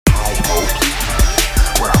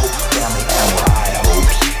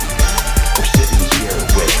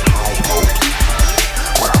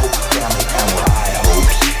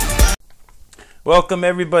Welcome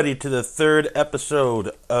everybody to the third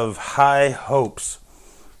episode of High Hopes.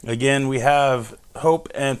 Again, we have Hope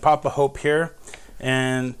and Papa Hope here,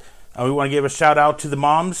 and we want to give a shout out to the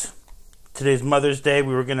moms. Today's Mother's Day.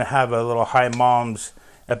 We were going to have a little High Moms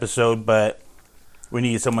episode, but we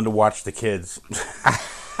need someone to watch the kids.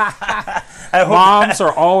 Moms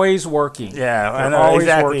are always working. Yeah, They're I know always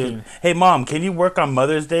exactly. working. Hey, Mom, can you work on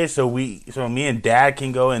Mother's Day so me and Dad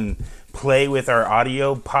can go and play with our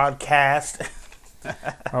audio podcast?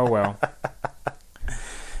 Oh well.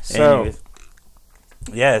 So, Anyways.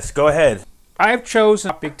 Yes, go ahead. I've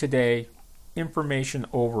chosen a topic today: information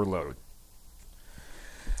overload.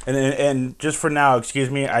 And just for now,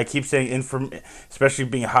 excuse me, I keep saying especially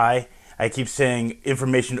being high, I keep saying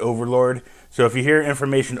information overlord. So if you hear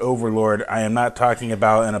information overlord, I am not talking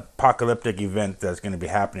about an apocalyptic event that's going to be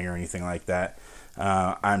happening or anything like that.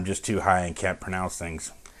 I'm just too high and can't pronounce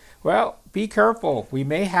things. Well, be careful. We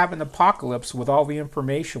may have an apocalypse with all the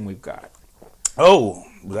information we've got. Oh,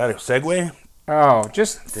 was that a segue? Oh,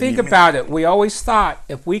 just think about it. We always thought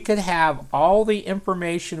if we could have all the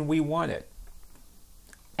information we wanted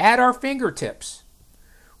at our fingertips,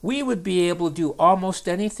 we would be able to do almost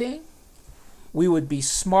anything. We would be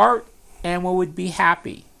smart and we would be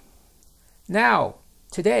happy. Now,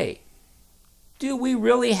 today, do we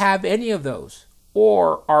really have any of those?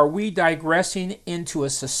 Or are we digressing into a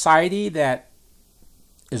society that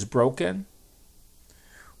is broken?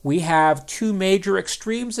 We have two major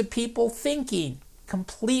extremes of people thinking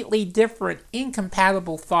completely different,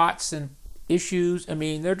 incompatible thoughts and issues. I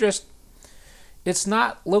mean, it's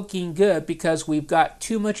not looking good because we've got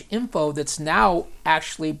too much info that's now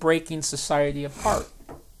actually breaking society apart.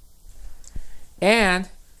 And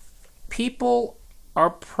people are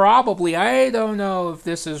probably, I don't know if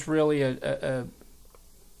this is really a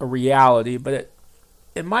reality, but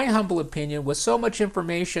in my humble opinion, with so much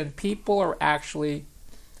information, people are actually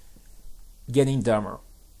getting dumber.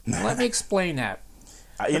 Let me explain that.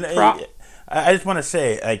 I just want to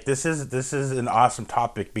say, like, this is an awesome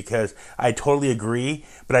topic because I totally agree,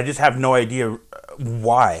 but I just have no idea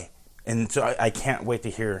why, and so I can't wait to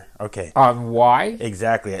hear. Okay, on why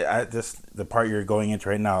exactly? The part you're going into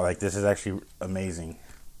right now, like, this is actually amazing.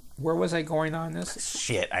 Where was I going on this?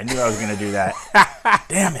 Shit, I knew I was going to do that.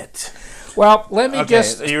 Damn it. Well, let me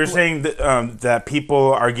just... You were saying that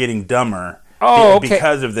people are getting dumber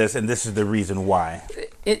because of this, and this is the reason why.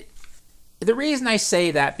 The reason I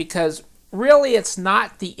say that, because really it's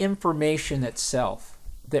not the information itself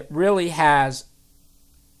that really has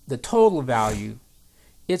the total value.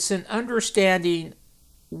 It's an understanding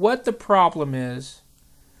what the problem is,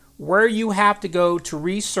 where you have to go to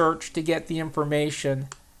research to get the information,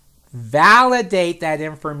 validate that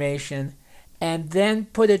information, and then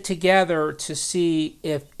put it together to see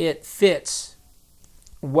if it fits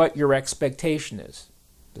what your expectation is.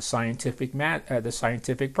 The scientific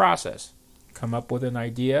process. Come up with an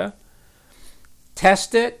idea,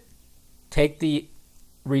 test it, take the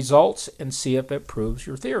results, and see if it proves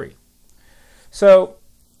your theory. So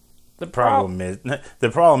the problem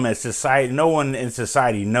is society. No one in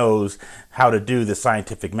society knows how to do the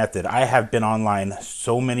scientific method. I have been online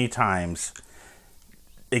so many times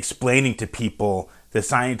explaining to people the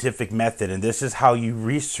scientific method, and this is how you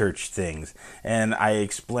research things. And I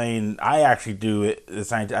actually do it.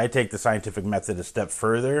 I take the scientific method a step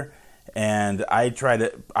further, and I try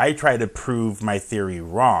to prove my theory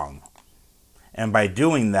wrong. And by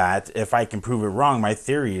doing that, if I can prove it wrong, my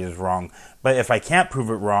theory is wrong. But if I can't prove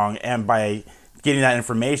it wrong, and by getting that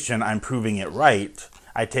information, I'm proving it right,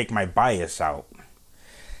 I take my bias out.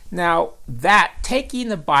 Now, taking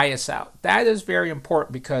the bias out, that is very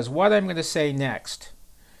important, because what I'm going to say next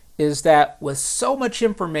is that with so much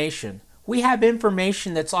information, we have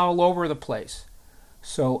information that's all over the place.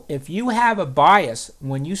 So if you have a bias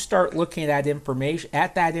when you start looking at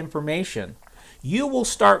that information, you will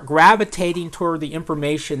start gravitating toward the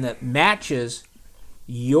information that matches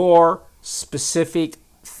your specific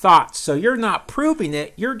thoughts. So you're not proving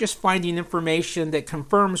it, you're just finding information that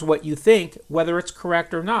confirms what you think, whether it's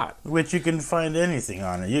correct or not. Which you can find anything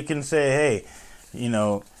on it. You can say, hey,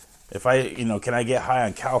 can I get high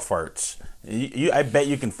on cow farts? I bet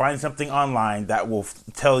you can find something online that will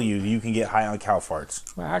tell you can get high on cow farts.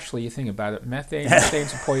 Well, actually, you think about it.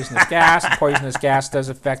 Methane's a poisonous gas. And poisonous gas does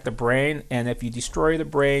affect the brain, and if you destroy the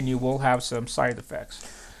brain, you will have some side effects.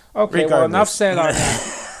 Okay, well, enough said on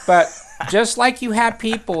that. But just like you have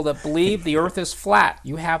people that believe the earth is flat,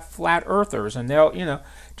 you have flat earthers, and they'll,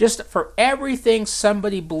 just for everything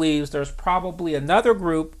somebody believes, there's probably another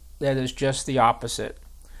group that is just the opposite.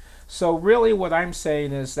 So really what I'm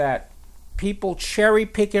saying is that people cherry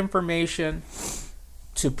pick information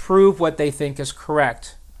to prove what they think is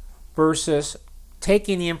correct versus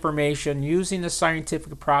taking the information, using the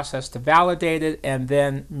scientific process to validate it, and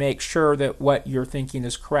then make sure that what you're thinking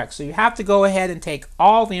is correct. So you have to go ahead and take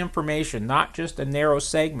all the information, not just a narrow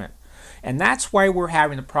segment. And that's why we're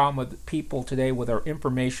having a problem with people today with our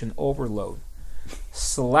information overload.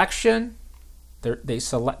 Selection,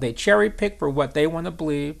 they cherry pick for what they want to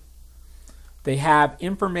believe. They have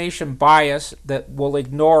information bias that will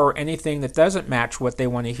ignore anything that doesn't match what they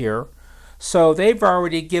want to hear. So they've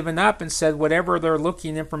already given up and said whatever they're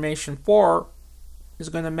looking information for is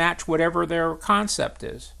going to match whatever their concept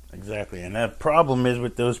is. Exactly. And the problem is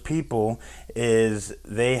with those people is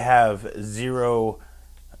they have zero,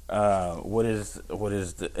 what is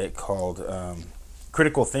it called?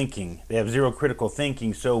 Critical thinking. They have zero critical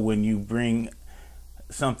thinking. So when you bring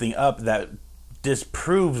something up that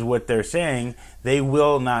disproves what they're saying, they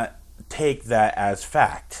will not take that as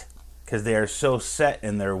fact because they are so set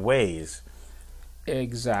in their ways.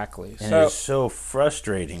 Exactly. And it's so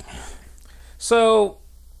frustrating. So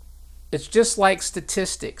it's just like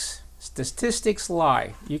statistics. Statistics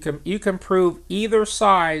lie. You can prove either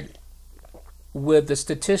side with the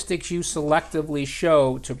statistics you selectively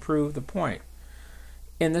show to prove the point.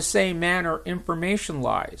 In the same manner, information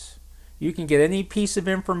lies. You can get any piece of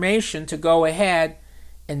information to go ahead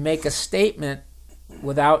and make a statement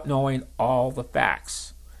without knowing all the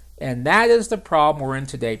facts. And that is the problem we're in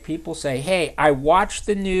today. People say, hey, I watched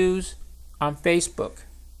the news on Facebook.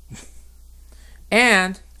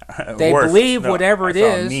 And they believe whatever it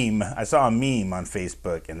is. I saw a meme on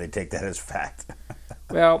Facebook, and they take that as fact.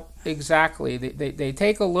 Well, exactly. They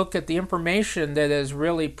take a look at the information that is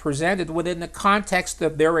really presented within the context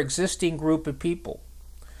of their existing group of people.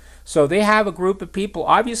 So they have a group of people.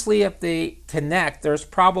 Obviously, if they connect, there's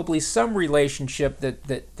probably some relationship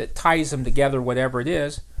that ties them together, whatever it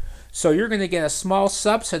is. So you're going to get a small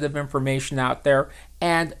subset of information out there,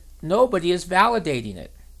 and nobody is validating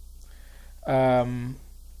it.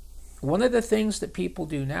 One of the things that people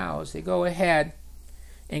do now is they go ahead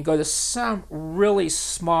and go to some really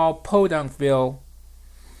small podunkville,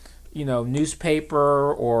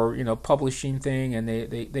 newspaper or, publishing thing, and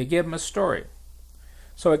they give them a story.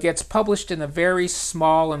 So it gets published in a very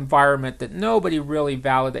small environment that nobody really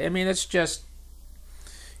validates. I mean, it's just,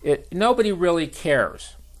 nobody really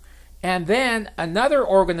cares. And then another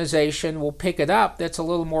organization will pick it up that's a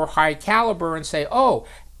little more high caliber and say, oh,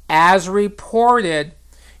 as reported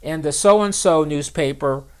in the so-and-so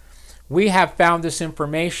newspaper, we have found this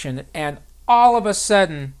information, and all of a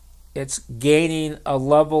sudden it's gaining a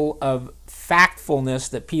level of factfulness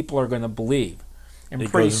that people are going to believe. And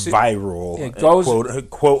it goes viral, it goes,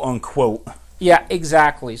 quote unquote. Yeah,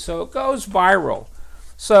 exactly. So it goes viral.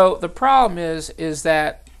 So the problem is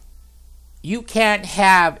that you can't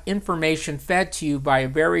have information fed to you by a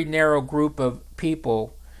very narrow group of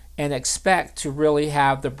people and expect to really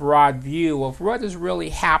have the broad view of what is really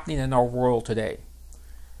happening in our world today.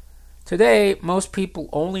 Today, most people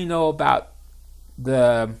only know about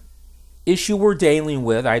the issue we're dealing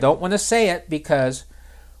with. I don't want to say it because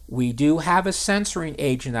we do have a censoring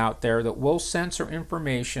agent out there that will censor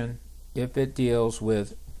information if it deals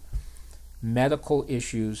with medical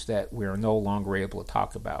issues that we're no longer able to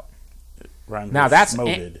talk about. Now that's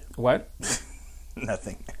what?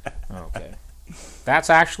 Nothing. Okay. That's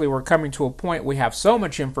actually, we're coming to a point we have so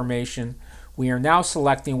much information, we are now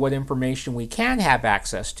selecting what information we can have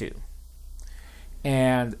access to.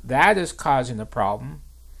 And that is causing a problem,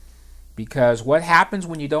 because what happens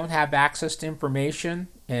when you don't have access to information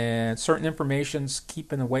and certain information's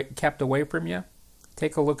kept away from you?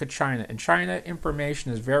 Take a look at China. In China,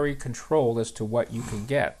 information is very controlled as to what you can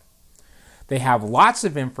get. They have lots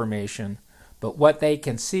of information, but what they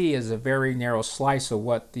can see is a very narrow slice of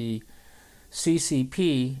what the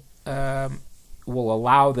CCP will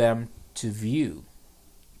allow them to view.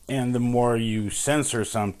 And the more you censor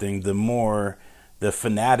something, the more the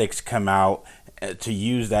fanatics come out to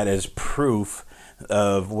use that as proof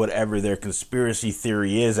of whatever their conspiracy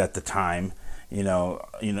theory is at the time.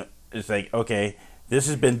 It's like, okay, this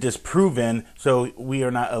has been disproven, so we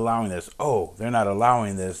are not allowing this. Oh, they're not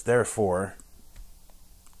allowing this, therefore.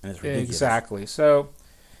 And it's ridiculous. Exactly. So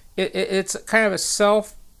it's kind of a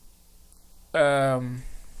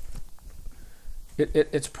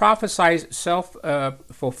it's prophesized,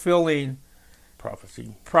 self-fulfilling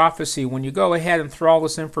prophecy when you go ahead and throw all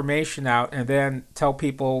this information out and then tell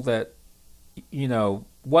people that,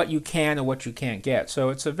 what you can and what you can't get. So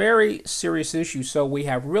it's a very serious issue. So we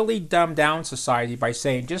have really dumbed down society by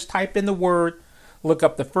saying, just type in the word, look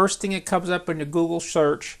up the first thing that comes up in the Google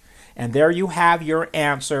search, and there you have your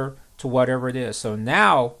answer to whatever it is. So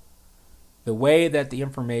now the way that the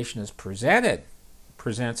information is presented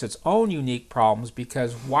presents its own unique problems,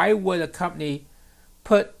 because why would a company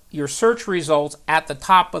put your search results at the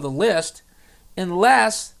top of the list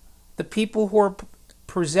unless the people who are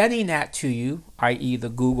presenting that to you, i.e. the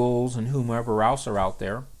Googles and whomever else are out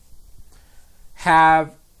there,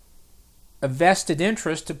 have a vested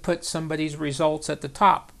interest to put somebody's results at the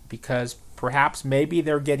top, because perhaps maybe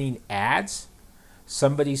they're getting ads,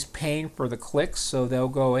 somebody's paying for the clicks, so they'll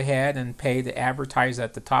go ahead and pay to advertise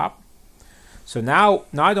at the top. So now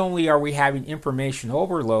not only are we having information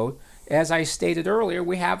overload, as I stated earlier,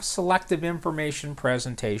 we have selective information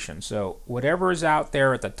presentation. So whatever is out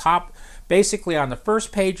there at the top, basically on the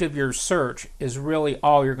first page of your search, is really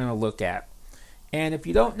all you're going to look at. And if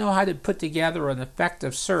you don't know how to put together an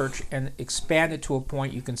effective search and expand it to a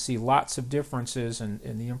point you can see lots of differences in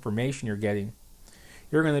the information you're getting,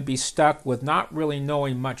 you're going to be stuck with not really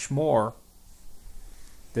knowing much more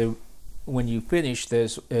when you finish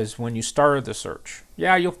this is when you started the search.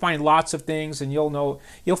 Yeah, you'll find lots of things, and you'll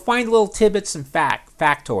find little tidbits and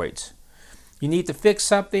factoids. You need to fix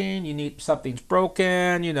something, something's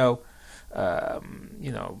broken,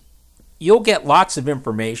 you'll get lots of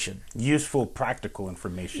information. Useful, practical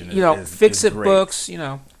information. Fix-it books,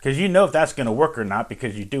 Because if that's going to work or not,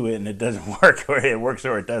 because you do it and it doesn't work, or it works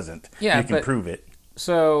or it doesn't. Yeah, you can prove it.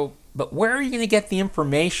 So, but where are you going to get the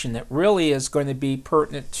information that really is going to be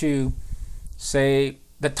pertinent to, say,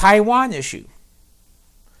 the Taiwan issue?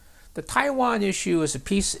 The Taiwan issue is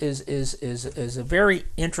a very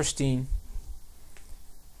interesting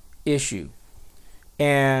issue.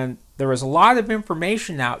 And there is a lot of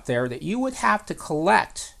information out there that you would have to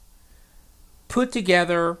collect, put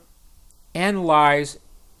together, analyze,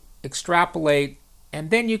 extrapolate, and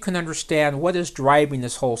then you can understand what is driving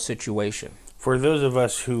this whole situation. For those of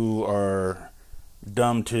us who are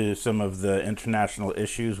dumb to some of the international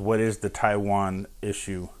issues, what is the Taiwan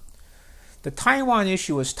issue? The Taiwan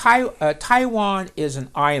issue is Taiwan is an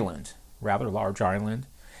island, rather large island.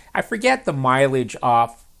 I forget the mileage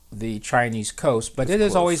off the Chinese coast, but it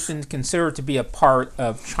has always been considered to be a part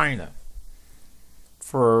of China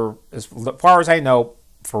for, as far as I know,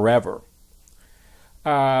 forever.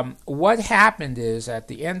 What happened is, at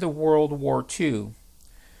the end of World War II,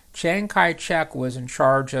 Chiang Kai-shek was in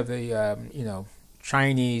charge of a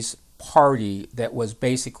Chinese party that was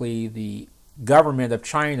basically the government of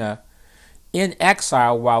China in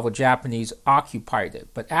exile while the Japanese occupied it.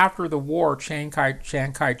 But after the war, Chiang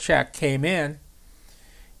Kai-shek came in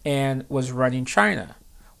and was running China.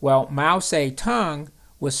 Well, Mao Zedong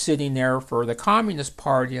was sitting there for the Communist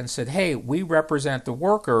Party and said, hey, we represent the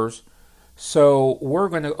workers, so we're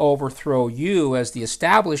going to overthrow you as the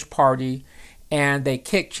established party. And they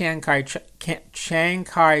kicked Chiang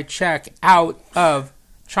Kai-shek out of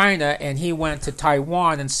China, and he went to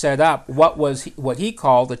Taiwan and set up what he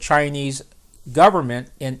called the Chinese government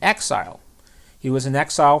in exile. He was in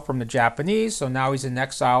exile from the Japanese, so now he's in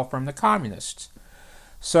exile from the communists.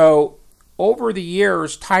 So over the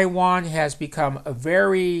years, Taiwan has become a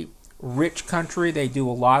very rich country. They do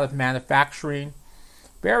a lot of manufacturing.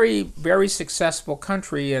 Very, very successful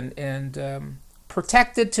country, and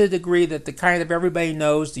protected to the degree that the kind of everybody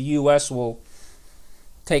knows the U.S. will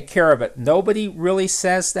take care of it. Nobody really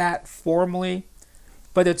says that formally,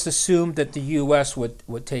 but it's assumed that the U.S.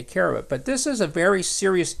 would take care of it. But this is a very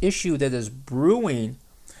serious issue that is brewing,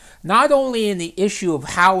 not only in the issue of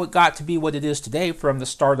how it got to be what it is today from the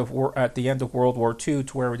start of at the end of World War II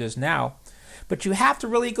to where it is now, but you have to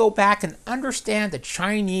really go back and understand the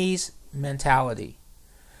Chinese mentality.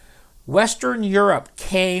 Western Europe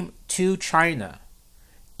came to China,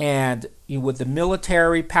 and with the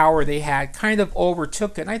military power they had, kind of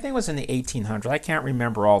overtook it. And I think it was in the 1800s. I can't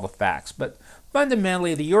remember all the facts, but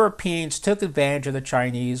fundamentally the Europeans took advantage of the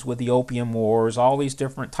Chinese with the Opium Wars, all these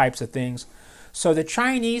different types of things. So the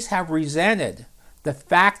Chinese have resented the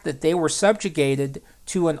fact that they were subjugated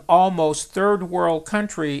to an almost third world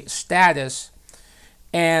country status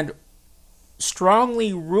and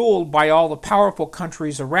strongly ruled by all the powerful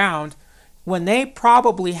countries around, when they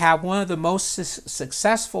probably have one of the most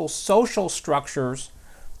successful social structures,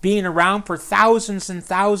 being around for thousands and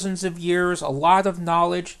thousands of years, a lot of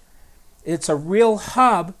knowledge. It's a real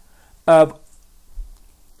hub of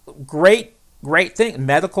great thing.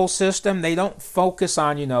 Medical system, they don't focus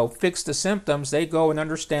on, fix the symptoms. They go and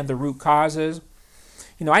understand the root causes.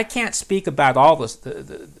 I can't speak about all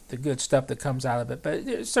the good stuff that comes out of it, but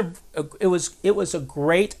it was a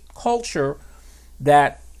great culture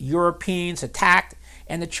that Europeans attacked,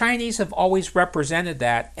 and the Chinese have always represented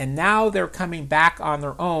that, and now they're coming back on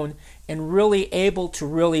their own and really able to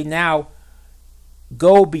really now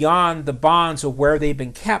go beyond the bonds of where they've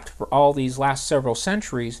been kept for all these last several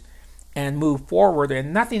centuries and move forward,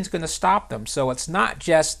 and nothing's going to stop them. So it's not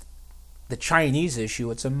just the Chinese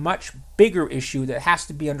issue, it's a much bigger issue that has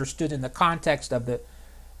to be understood in the context of the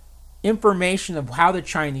information of how the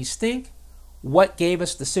Chinese think, what gave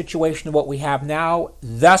us the situation of what we have now,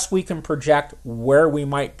 thus we can project where we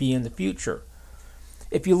might be in the future.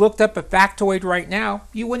 If you looked up a factoid right now,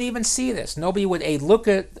 you wouldn't even see this. Nobody would look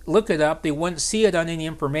it up. They wouldn't see it on any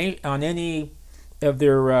information on any of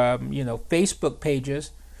their Facebook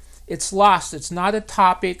pages. It's lost. It's not a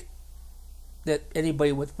topic that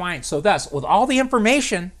anybody would find. So thus, with all the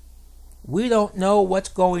information, we don't know what's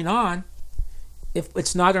going on if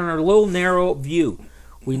it's not in our little narrow view.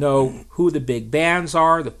 We know who the big bands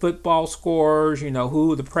are, the football scores,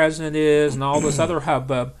 who the president is, and all this other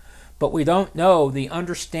hubbub. But we don't know the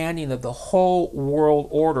understanding of the whole world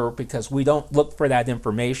order because we don't look for that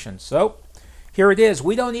information. So here it is.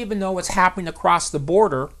 We don't even know what's happening across the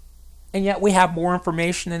border, and yet we have more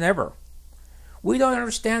information than ever. We don't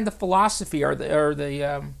understand the philosophy or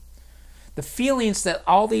the feelings that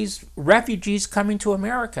all these refugees coming to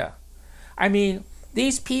America. I mean,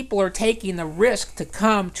 these people are taking the risk to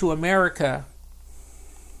come to America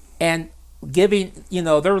and giving,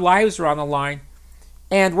 their lives are on the line,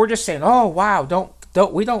 and we're just saying, "Oh, wow,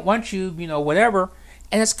 we don't want you, whatever."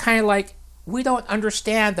 And it's kind of like we don't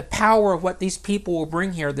understand the power of what these people will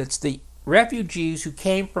bring here. That's the refugees who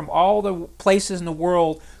came from all the places in the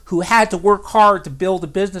world who had to work hard to build the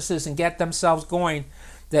businesses and get themselves going,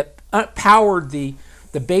 that powered the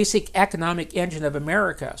basic economic engine of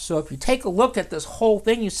America. So if you take a look at this whole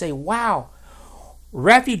thing, you say, wow,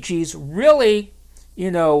 refugees really,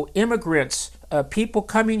 immigrants, people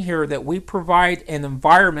coming here, that we provide an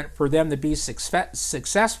environment for them to be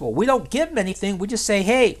successful. We don't give them anything. We just say,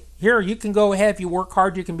 hey, here, you can go ahead. If you work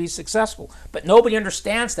hard, you can be successful. But nobody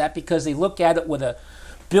understands that because they look at it with a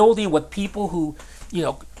building with people who,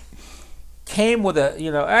 came with a,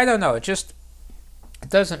 I don't know. It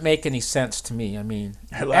doesn't make any sense to me. I mean,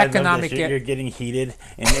 economic. You're getting heated,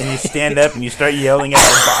 and you stand up and you start yelling at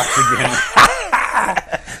the box again.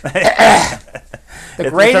 The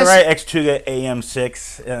greatest. It's all right, X2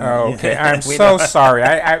 AM6. Oh, okay. I'm so sorry.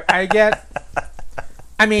 I get.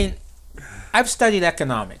 I mean, I've studied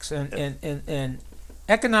economics, and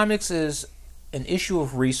economics is an issue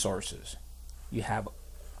of resources. You have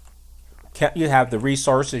the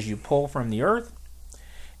resources you pull from the earth,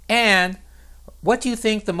 and what do you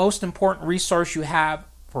think the most important resource you have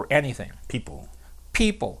for anything?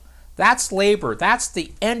 People. That's labor. That's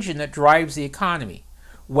the engine that drives the economy.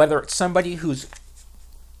 Whether it's somebody who's,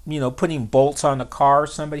 putting bolts on a car,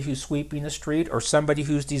 somebody who's sweeping the street, or somebody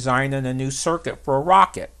who's designing a new circuit for a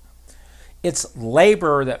rocket. It's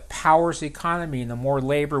labor that powers the economy, and the more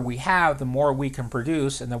labor we have, the more we can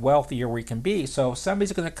produce and the wealthier we can be. So if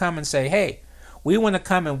somebody's going to come and say, hey, we want to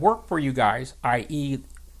come and work for you guys, i.e.,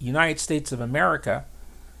 United States of America,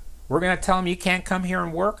 we're going to tell them you can't come here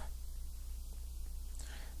and work?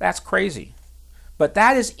 That's crazy. But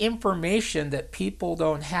that is information that people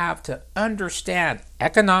don't have to understand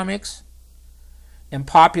economics and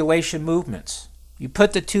population movements. You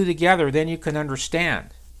put the two together, then you can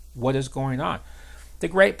understand what is going on. The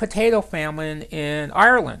Great Potato Famine in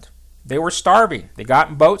Ireland. They were starving. They got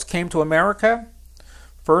in boats, came to America.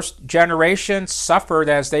 First generation suffered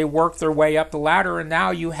as they worked their way up the ladder, and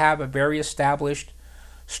now you have a very established,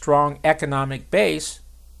 strong economic base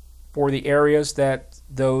for the areas that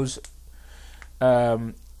those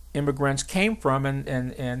immigrants came from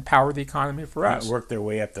and powered the economy for us. Work their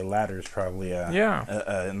way up the ladder is probably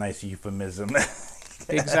a nice euphemism.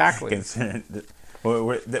 Exactly.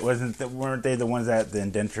 Weren't they the ones that the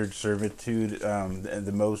indentured servitude,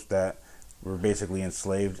 the most that were basically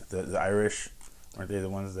enslaved? The Irish, weren't they the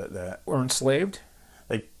ones that were enslaved?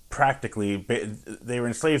 Like practically, they were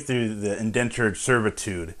enslaved through the indentured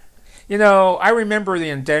servitude. I remember the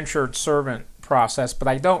indentured servant process, but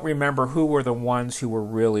I don't remember who were the ones who were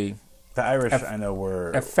really the Irish. I know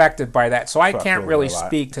were affected by that, so I can't really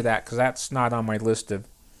speak to that because that's not on my list of.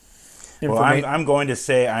 Well, I'm going to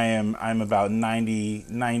say I'm about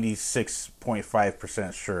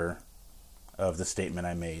 96.5% sure of the statement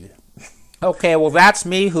I made. Okay, well that's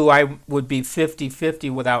me, who I would be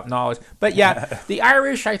 50-50 without knowledge. But yeah, the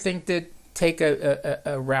Irish I think did take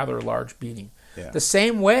a rather large beating. Yeah. The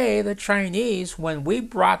same way the Chinese, when we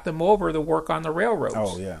brought them over to work on the railroads.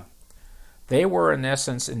 Oh yeah. They were in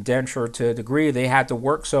essence indentured to a degree. They had to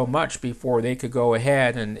work so much before they could go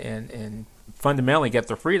ahead and fundamentally get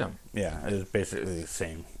their freedom. Yeah, it was basically the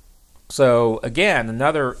same. So again,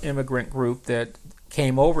 another immigrant group that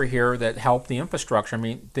came over here that helped the infrastructure. I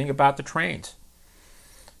mean, think about the trains.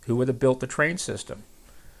 Who would have built the train system?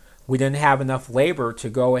 We didn't have enough labor to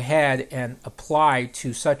go ahead and apply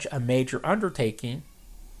to such a major undertaking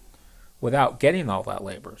without getting all that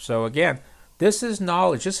labor. So again, this is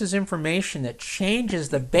knowledge, this is information that changes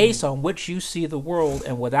the base on which you see the world,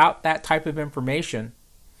 and without that type of information,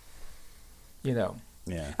 Yeah.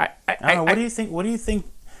 I don't know. What do you think? What do you think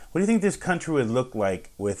this country would look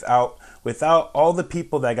like without all the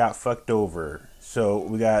people that got fucked over? So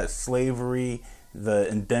we got slavery, the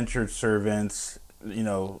indentured servants,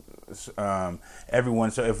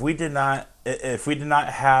 everyone. So if we did not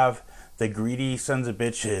have the greedy sons of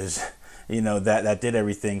bitches, that did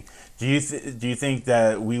everything, do you think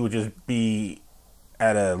that we would just be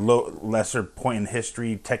at a lesser point in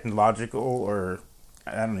history, technological, or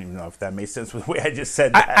I don't even know if that makes sense with the way I just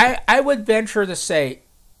said that. I would venture to say,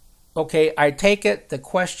 okay, I take it the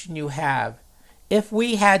question you have, if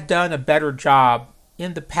we had done a better job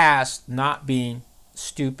in the past not being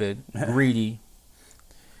stupid, greedy,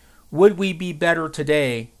 would we be better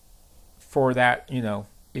today for that,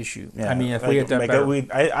 issue? Yeah, I mean, if we had done better.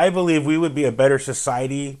 I believe we would be a better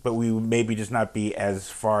society, but we would maybe just not be as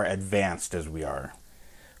far advanced as we are.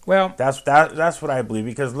 Well, that's what I believe,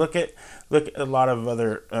 because look at a lot of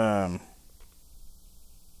other I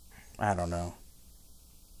don't know.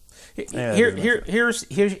 Here's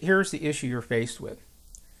the issue you're faced with.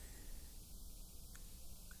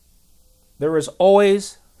 There is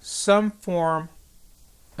always some form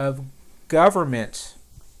of government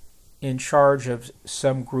in charge of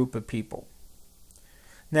some group of people.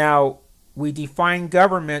 Now, we define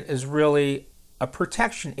government as really a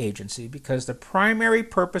protection agency, because the primary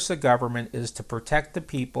purpose of government is to protect the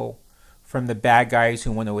people from the bad guys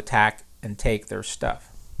who want to attack and take their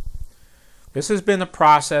stuff. This has been a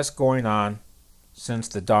process going on since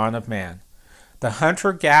the dawn of man. The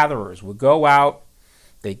hunter-gatherers would go out,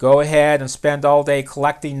 they go ahead and spend all day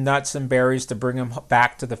collecting nuts and berries to bring them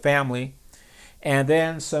back to the family, and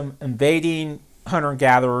then some invading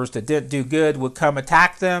hunter-gatherers that didn't do good would come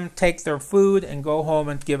attack them, take their food, and go home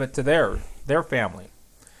and give it to their family.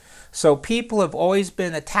 So people have always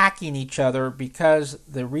been attacking each other because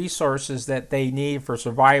the resources that they need for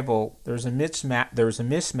survival, there's a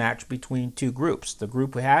mismatch between two groups. The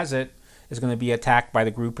group who has it is going to be attacked by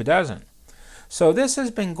the group who doesn't. So this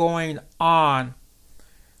has been going on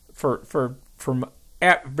forever.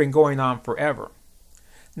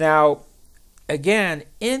 Now, again,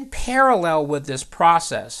 in parallel with this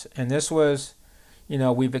process, and this was,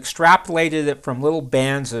 we've extrapolated it from little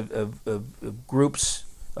bands of groups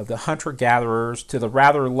of the hunter-gatherers to the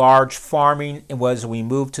rather large farming, as we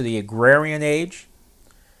moved to the agrarian age,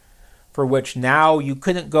 for which now you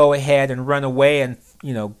couldn't go ahead and run away and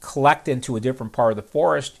collect into a different part of the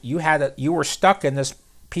forest. You were stuck in this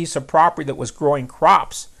piece of property that was growing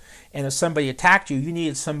crops, and if somebody attacked you, you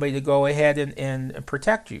needed somebody to go ahead and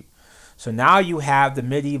protect you. So now you have the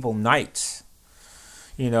medieval knights,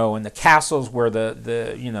 and the castles where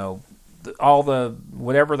all the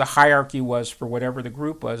whatever the hierarchy was for whatever the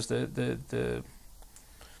group was, the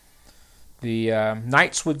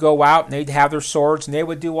knights would go out and they'd have their swords and they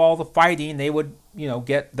would do all the fighting. They would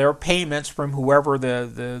get their payments from whoever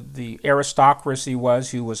the aristocracy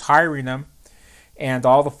was who was hiring them, and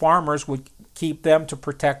all the farmers would keep them to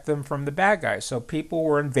protect them from the bad guys. So people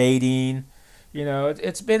were invading.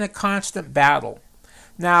 It's been a constant battle.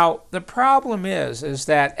 Now, the problem is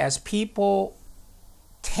that as people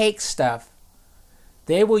take stuff,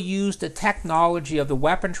 they will use the technology of the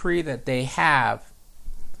weaponry that they have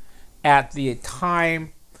at the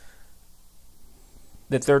time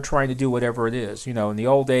that they're trying to do whatever it is. In the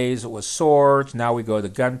old days it was swords, now we go to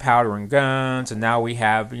gunpowder and guns, and now we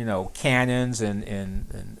have, cannons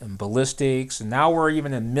and ballistics, and now we're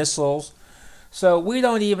even in missiles. So we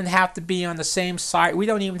don't even have to be on the same side. We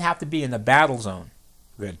don't even have to be in the battle zone.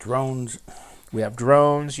 We have drones. We have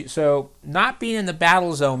drones. So not being in the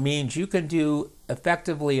battle zone means you can do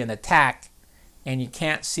effectively an attack and you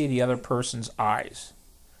can't see the other person's eyes.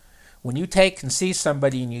 When you take and see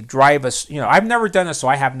somebody and you drive us, I've never done this, so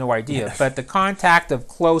I have no idea. But the contact of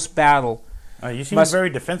close battle. You seem very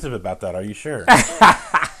defensive about that. Are you sure?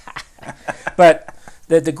 But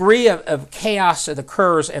the degree of chaos that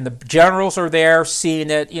occurs, and the generals are there seeing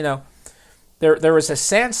it, there is a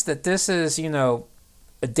sense that this is,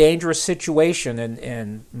 a dangerous situation,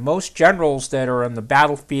 and most generals that are on the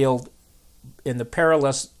battlefield in the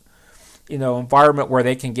perilous, environment where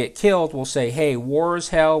they can get killed will say, hey, war is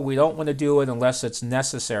hell, we don't want to do it unless it's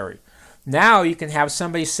necessary. Now you can have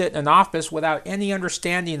somebody sit in an office without any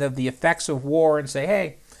understanding of the effects of war and say,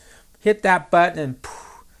 hey, hit that button, and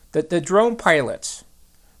poof. The drone pilots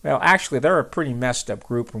Well, actually, they're a pretty messed up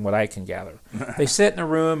group from what I can gather. They sit in a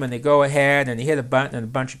room and they go ahead and they hit a button and a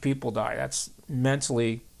bunch of people die. That's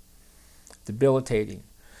mentally debilitating.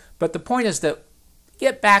 But the point is that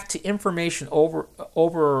get back to information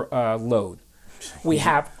overload. We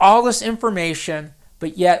have all this information,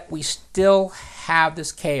 but yet we still have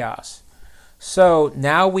this chaos. So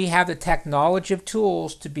now we have the technology of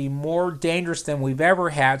tools to be more dangerous than we've ever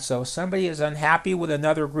had. So if somebody is unhappy with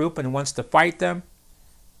another group and wants to fight them,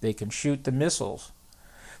 they can shoot the missiles.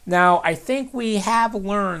 Now, I think we have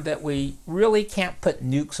learned that we really can't put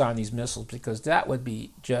nukes on these missiles because that would be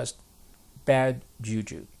just bad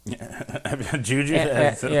juju. Juju?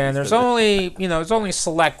 And there's only, there's only a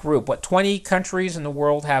select group. 20 countries in the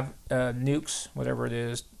world have nukes, whatever it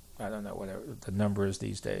is. I don't know whatever the number is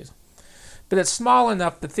these days. But it's small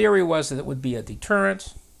enough. The theory was that it would be a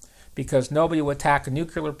deterrent because nobody would attack a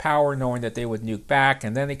nuclear power knowing that they would nuke back.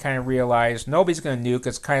 And then they kind of realized nobody's going to nuke.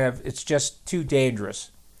 It's just too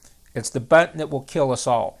dangerous. It's the button that will kill us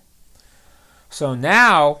all. So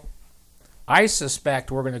now I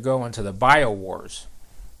suspect we're going to go into the bio-wars.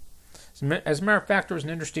 As a matter of fact, there was an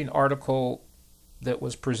interesting article that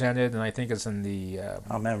was presented, and I think it's in the.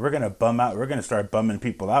 Oh man, we're gonna bum out. We're gonna start bumming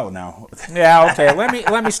people out now. Yeah, okay. Let me.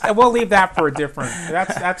 We'll leave that for a different.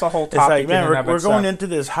 That's a whole topic. It's like, man, we're going into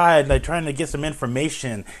this hide, like trying to get some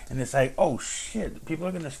information, and it's like, oh shit, people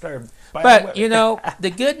are gonna start. But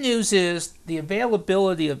the good news is the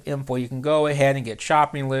availability of info. You can go ahead and get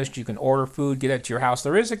shopping lists. You can order food, get it to your house.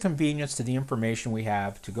 There is a convenience to the information we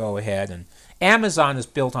have to go ahead, and Amazon is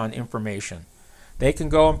built on information. They can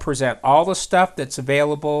go and present all the stuff that's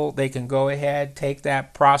available. They can go ahead, take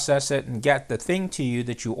that, process it, and get the thing to you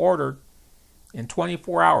that you ordered in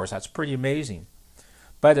 24 hours. That's pretty amazing.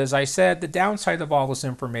 But as I said, the downside of all this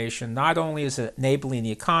information, not only is it enabling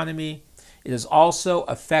the economy, it is also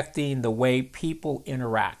affecting the way people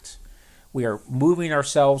interact. We are moving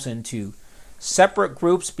ourselves into separate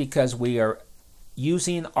groups because we are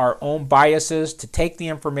using our own biases to take the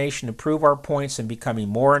information to prove our points and becoming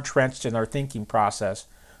more entrenched in our thinking process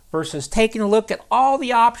versus taking a look at all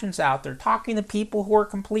the options out there, talking to people who are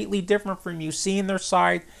completely different from you, seeing their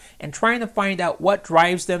side, and trying to find out what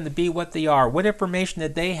drives them to be what they are, what information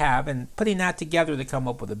that they have, and putting that together to come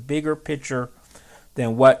up with a bigger picture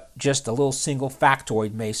than what just a little single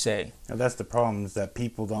factoid may say. Now, that's the problem, is that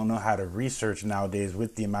people don't know how to research nowadays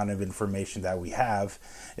with the amount of information that we have,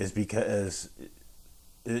 is because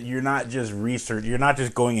you're not just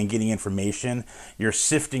going and getting information, you're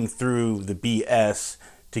sifting through the BS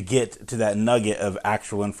to get to that nugget of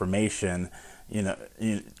actual information,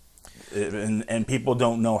 and people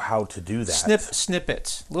don't know how to do that.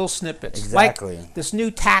 Snippets, little snippets. Exactly. Like this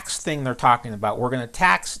new tax thing they're talking about. We're going to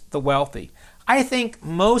tax the wealthy. I think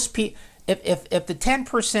most people, if the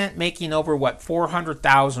 10% making over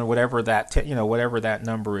 400,000 or whatever that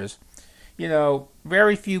number is,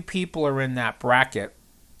 very few people are in that bracket.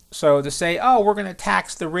 So to say, oh, we're going to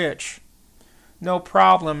tax the rich, no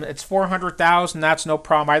problem. It's 400,000. That's no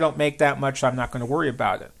problem. I don't make that much, so I'm not going to worry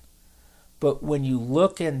about it. But when you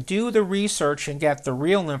look and do the research and get the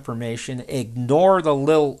real information, ignore the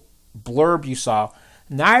little blurb you saw.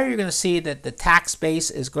 Now you're going to see that the tax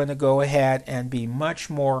base is going to go ahead and be much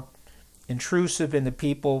more intrusive into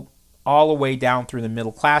people all the way down through the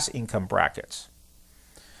middle class income brackets.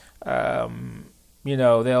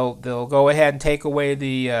 They'll go ahead and take away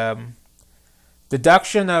the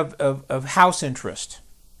deduction of house interest.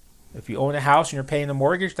 If you own a house and you're paying a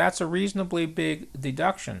mortgage, that's a reasonably big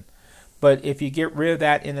deduction. But if you get rid of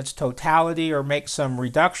that in its totality or make some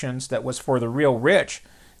reductions that was for the real rich,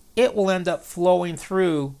 it will end up flowing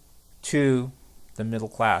through to the middle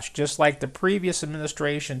class. Just like the previous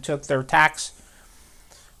administration took their tax,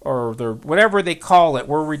 or their whatever they call it,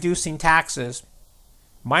 we're reducing taxes.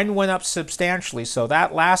 Mine went up substantially, so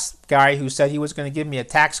that last guy who said he was going to give me a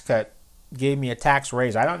tax cut gave me a tax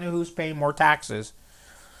raise. I don't know who's paying more taxes,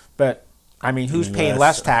 but who's paying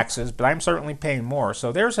less taxes, but I'm certainly paying more.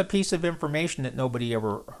 So there's a piece of information that nobody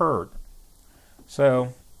ever heard.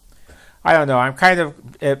 So I don't know. I'm kind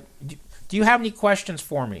of. Do you have any questions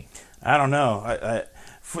for me? I don't know.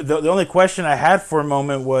 The only question I had for a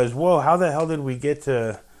moment was, whoa, how the hell did we get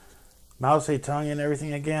to Mao Zedong and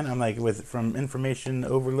everything again? I'm like, from information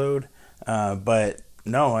overload. But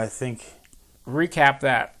no, I think. Recap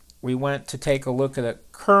that. We went to take a look at a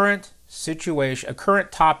current situation, a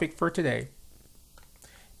current topic for today,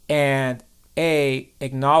 and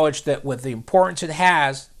acknowledge that with the importance it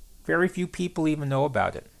has, very few people even know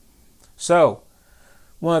about it. So,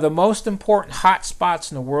 one of the most important hot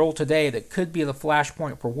spots in the world today that could be the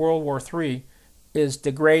flashpoint for World War III is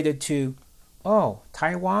degraded to,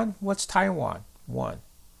 Taiwan? What's Taiwan? One.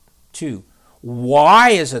 2, why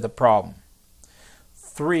is it a problem?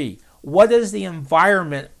 3, what is the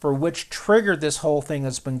environment for which triggered this whole thing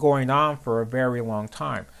that's been going on for a very long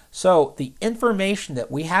time? So the information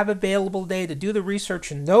that we have available today to do the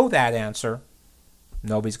research and know that answer,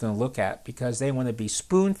 nobody's going to look at because they want to be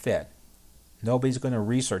spoon-fed. Nobody's going to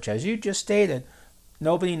research. As you just stated,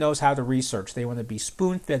 nobody knows how to research. They want to be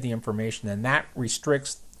spoon-fed the information, and that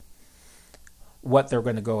restricts what they're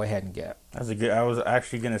going to go ahead and get. I was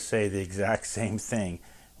actually going to say the exact same thing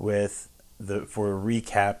for a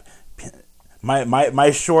recap.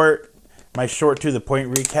 My short to the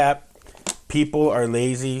point recap. People are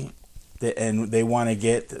lazy, and they want to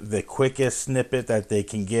get the quickest snippet that they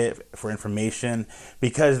can get for information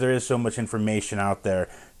because there is so much information out there.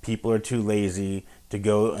 People are too lazy to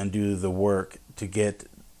go and do the work to get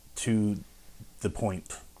to the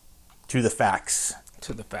point, to the facts.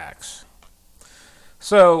 To the facts.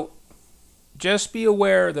 So just be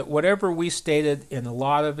aware that whatever we stated, and a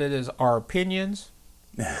lot of it is our opinions.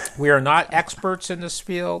 We are not experts in this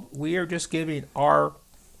field. We are just giving our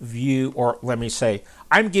view, or let me say,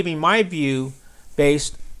 I'm giving my view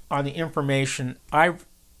based on the information I've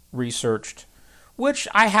researched, which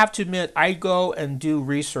I have to admit, I go and do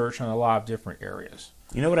research on a lot of different areas.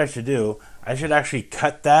 You know what I should do? I should actually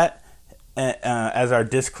cut that as our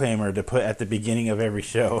disclaimer to put at the beginning of every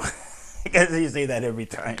show. Because you say that every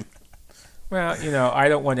time. Well, I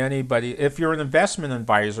don't want anybody. If you're an investment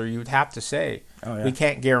advisor, you'd have to say, we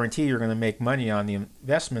can't guarantee you're going to make money on the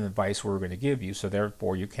investment advice we're going to give you. So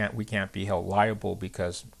therefore, we can't be held liable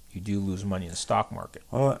because you do lose money in the stock market.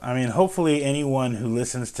 Well, I mean, hopefully anyone who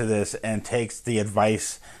listens to this and takes the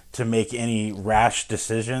advice to make any rash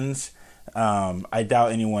decisions, I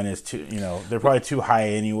doubt anyone is too, they're probably too high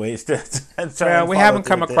anyways. Well, we haven't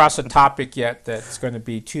come across a topic yet that's going to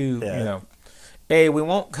be too, we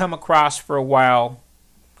won't come across for a while,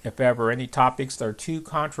 if ever, any topics that are too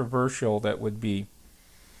controversial that would be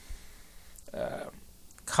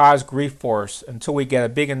cause grief for us until we get a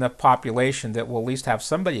big enough population that we'll at least have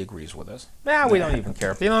somebody agrees with us. We don't even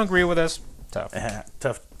care. If they don't agree with us, tough.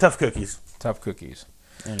 Tough cookies. Tough cookies.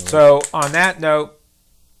 Anyway. So on that note,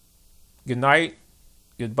 good night,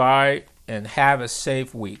 goodbye, and have a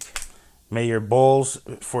safe week. May your bowls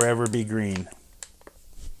forever be green.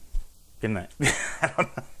 Good night.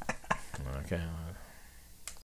 Okay.